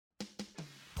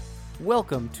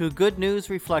Welcome to Good News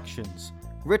Reflections,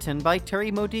 written by Terry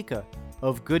Modica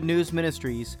of Good News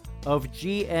Ministries of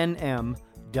GNM.org.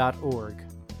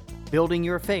 Building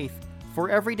your faith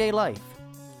for everyday life,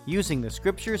 using the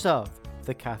scriptures of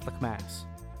the Catholic Mass.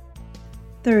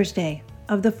 Thursday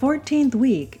of the 14th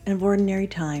week of Ordinary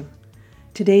Time.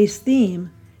 Today's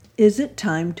theme, Is It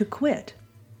Time to Quit?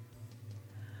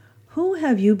 Who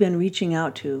have you been reaching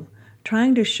out to,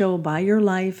 trying to show by your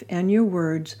life and your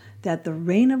words that the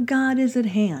reign of God is at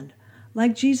hand,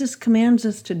 like Jesus commands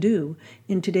us to do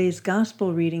in today's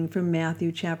Gospel reading from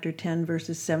Matthew chapter 10,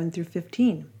 verses 7 through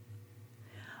 15?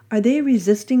 Are they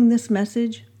resisting this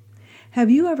message? Have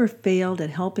you ever failed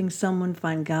at helping someone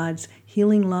find God's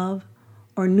healing love,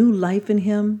 or new life in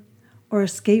Him, or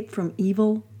escape from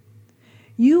evil?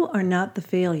 You are not the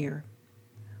failure.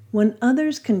 When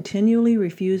others continually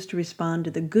refuse to respond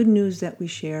to the good news that we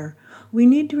share, we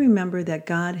need to remember that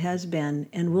God has been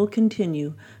and will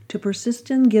continue to persist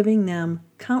in giving them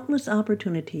countless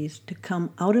opportunities to come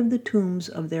out of the tombs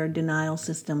of their denial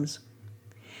systems.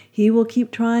 He will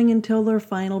keep trying until their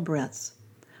final breaths.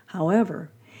 However,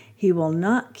 He will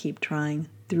not keep trying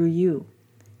through you.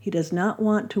 He does not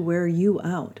want to wear you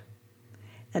out.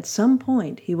 At some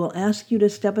point, He will ask you to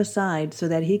step aside so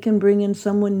that He can bring in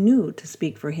someone new to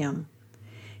speak for Him.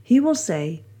 He will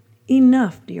say,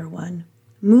 "Enough, dear one.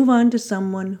 Move on to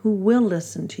someone who will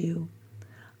listen to you.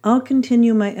 I'll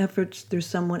continue my efforts through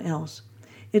someone else.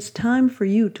 It's time for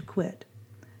you to quit.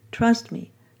 Trust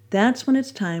me, that's when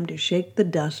it's time to shake the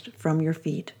dust from your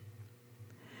feet."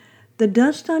 The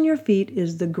dust on your feet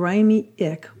is the grimy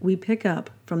ick we pick up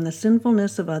from the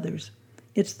sinfulness of others.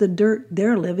 It's the dirt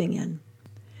they're living in.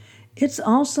 It's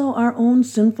also our own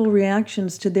sinful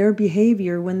reactions to their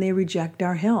behavior when they reject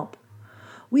our help.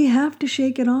 We have to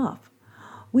shake it off.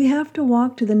 We have to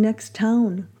walk to the next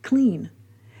town clean.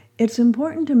 It's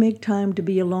important to make time to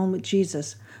be alone with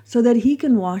Jesus so that He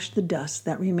can wash the dust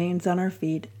that remains on our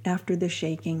feet after the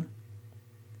shaking.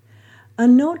 A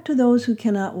note to those who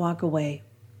cannot walk away.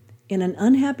 In an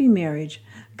unhappy marriage,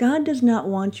 God does not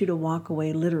want you to walk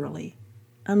away literally,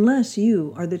 unless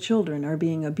you or the children are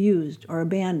being abused or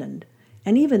abandoned.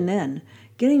 And even then,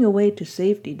 getting away to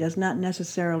safety does not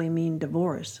necessarily mean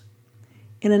divorce.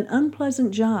 In an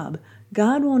unpleasant job,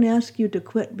 God won't ask you to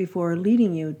quit before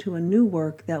leading you to a new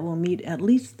work that will meet at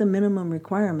least the minimum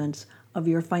requirements of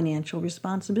your financial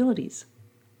responsibilities.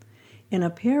 In a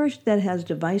parish that has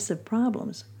divisive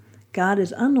problems, God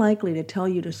is unlikely to tell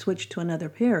you to switch to another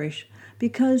parish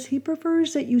because He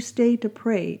prefers that you stay to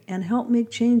pray and help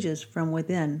make changes from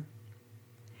within.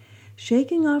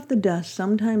 Shaking off the dust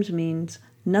sometimes means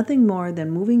nothing more than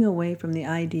moving away from the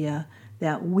idea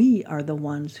that we are the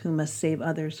ones who must save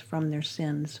others from their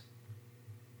sins.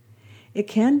 It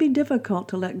can be difficult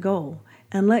to let go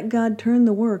and let God turn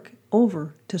the work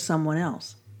over to someone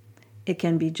else. It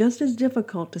can be just as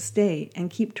difficult to stay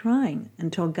and keep trying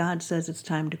until God says it's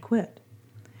time to quit.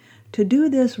 To do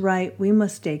this right, we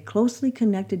must stay closely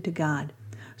connected to God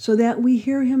so that we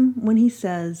hear Him when He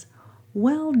says,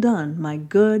 "Well done, my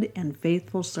good and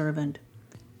faithful servant.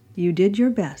 You did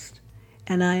your best,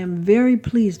 and I am very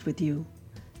pleased with you.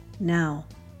 Now,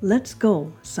 let's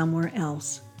go somewhere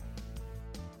else."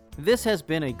 This has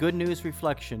been a Good News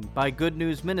Reflection by Good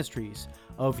News Ministries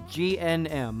of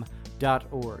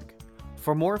GNM.org.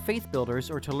 For more faith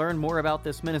builders or to learn more about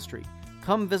this ministry,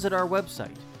 come visit our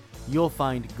website. You'll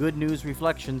find Good News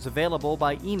Reflections available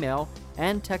by email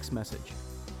and text message,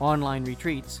 online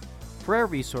retreats, prayer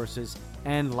resources,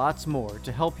 and lots more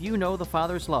to help you know the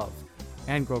Father's love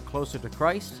and grow closer to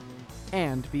Christ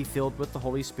and be filled with the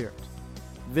Holy Spirit.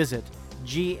 Visit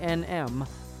gnm.org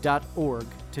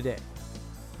today.